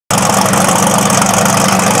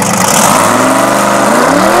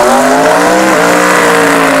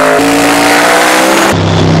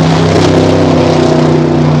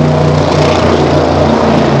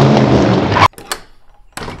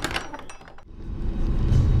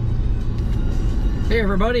Hey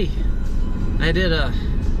everybody, I did a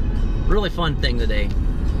really fun thing today,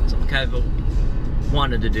 something kind of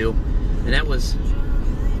wanted to do, and that was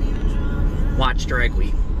watch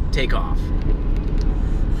Dragweek take off.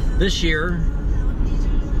 This year,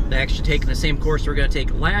 they're actually taking the same course we were going to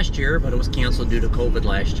take last year, but it was canceled due to COVID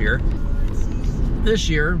last year. This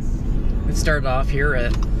year, it started off here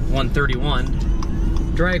at 131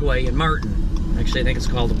 Dragway in Martin. Actually, I think it's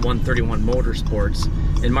called 131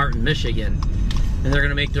 Motorsports in Martin, Michigan. And they're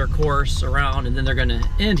going to make their course around, and then they're going to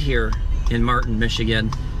end here in Martin,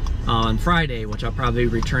 Michigan on Friday, which I'll probably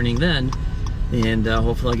be returning then. And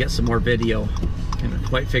hopefully I'll get some more video. I haven't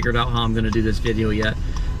quite figured out how I'm going to do this video yet.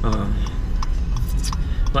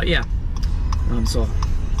 But yeah, so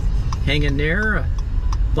hang in there,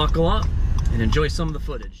 buckle up, and enjoy some of the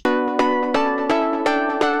footage.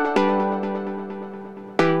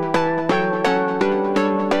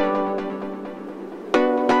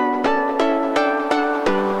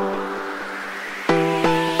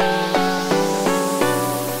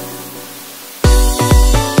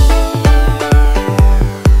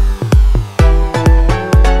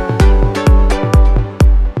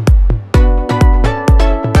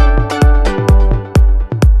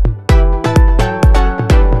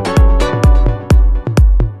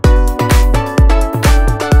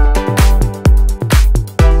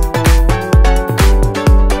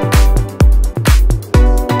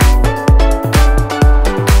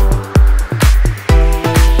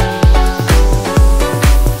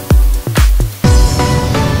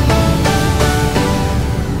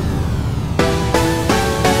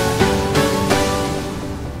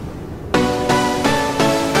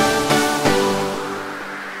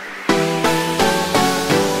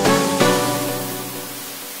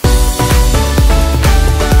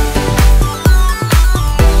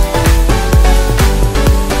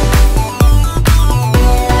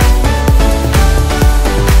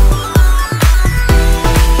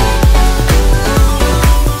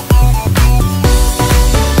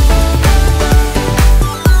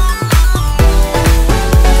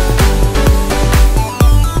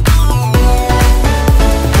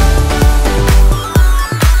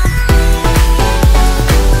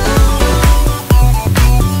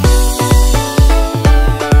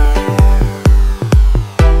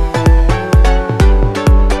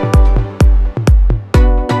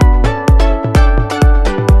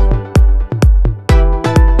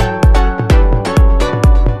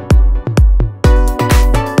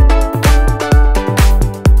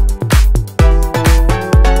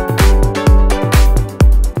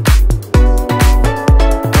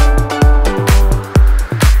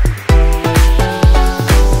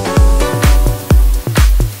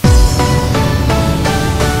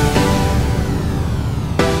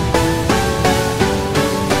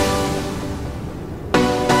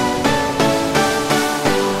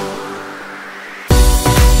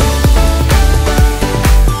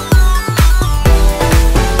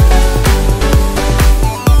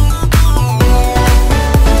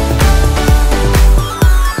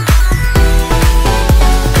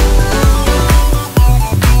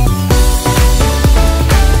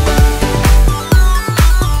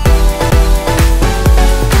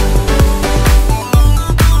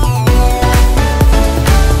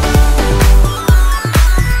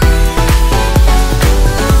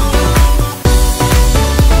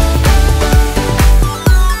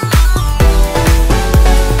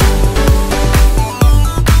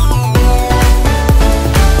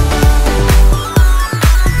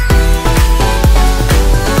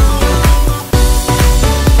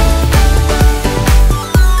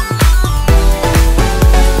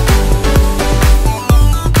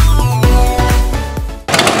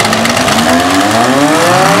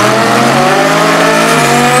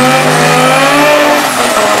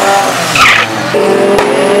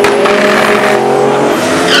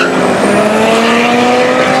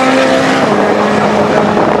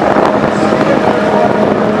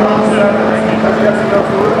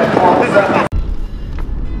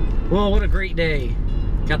 Well, what a great day.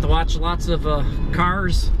 Got to watch lots of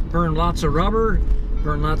cars burn lots of rubber,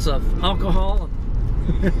 burn lots of alcohol,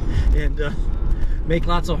 and make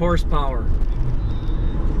lots of horsepower.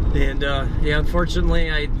 And yeah,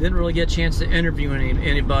 unfortunately, I didn't really get a chance to interview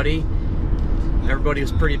anybody. Everybody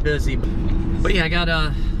was pretty busy. But yeah, I got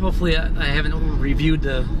hopefully I haven't reviewed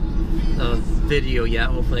the video yet.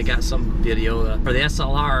 Hopefully I got some video. For the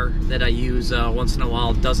SLR that I use once in a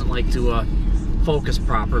while, it doesn't like to focus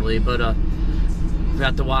properly, but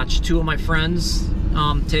got to watch two of my friends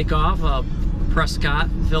take off. Prescott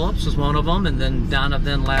Phillips was one of them, and then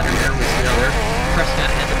Donovan Latimer was the other. Prescott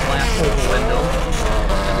had the black oval window,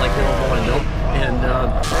 like the oval window, and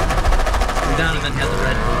and Donovan had the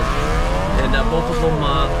red bug. And both of them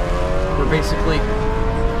were basically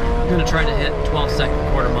going to try to hit 12-second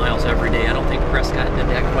quarter miles every day. I don't think Prescott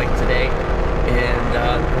did that quite today. And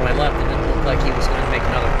when I left, it didn't look like he was going to make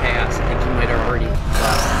another pass. I think he might have already left.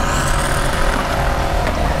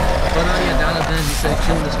 But yeah, Donovan, he said he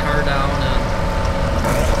tuned his car down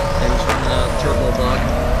and he's running a turbo bug.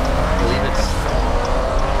 I believe it's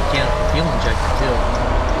mechanical fuel injector too.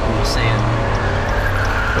 I'm just saying.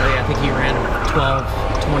 But yeah, I think he ran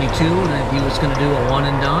 12:22, and he was going to do a one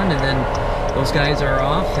and done, and then those guys are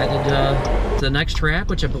off, headed to the next track,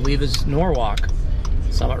 which I believe is Norwalk.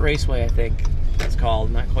 Summit Raceway, I think it's called.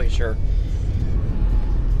 Not quite sure.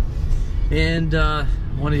 And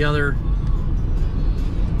one of the other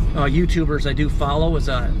YouTubers I do follow is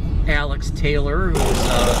Alex Taylor, who's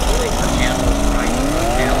her channel is Riding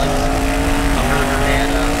with Alex. I heard her dad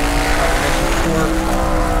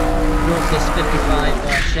built this 55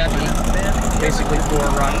 Chevy, basically for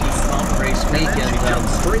Rocky Mountain Race Week and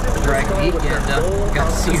Dragweek, and got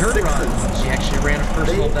to see her run. She actually ran a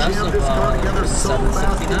personal best of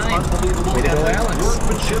 7:69. Way to go, Alex!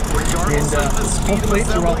 And hopefully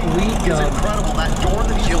throughout the week,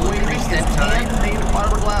 she'll increase that time.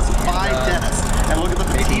 And look at the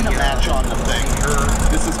patina match on the thing.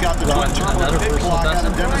 This has got the twin turbo pit clock out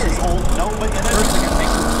of Dennis's old Nova in it. First, I'm gonna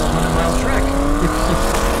make this a 100-mile trek.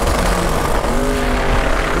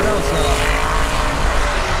 What else?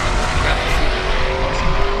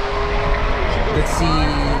 Let's see.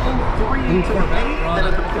 Blue Corvette run.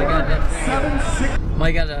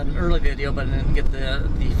 I got an early video, but I didn't get the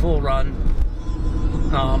full run.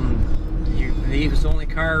 He was the only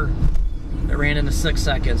car that ran into 6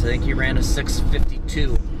 seconds. I think he ran a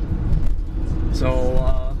 6:52.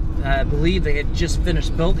 So I believe they had just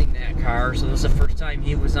finished building that car, so this is the first time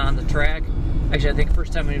he was on the track. Actually, I think the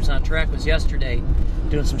first time he was on track was yesterday,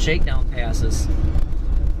 doing some shakedown passes.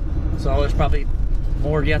 So there's probably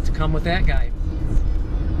more yet to come with that guy.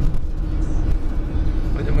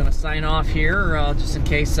 But I'm going to sign off here, just in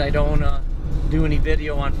case I don't do any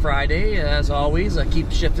video on Friday. As always, I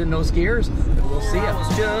keep shifting those gears, and we'll see you. I was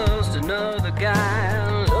just another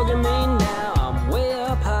guy, look at me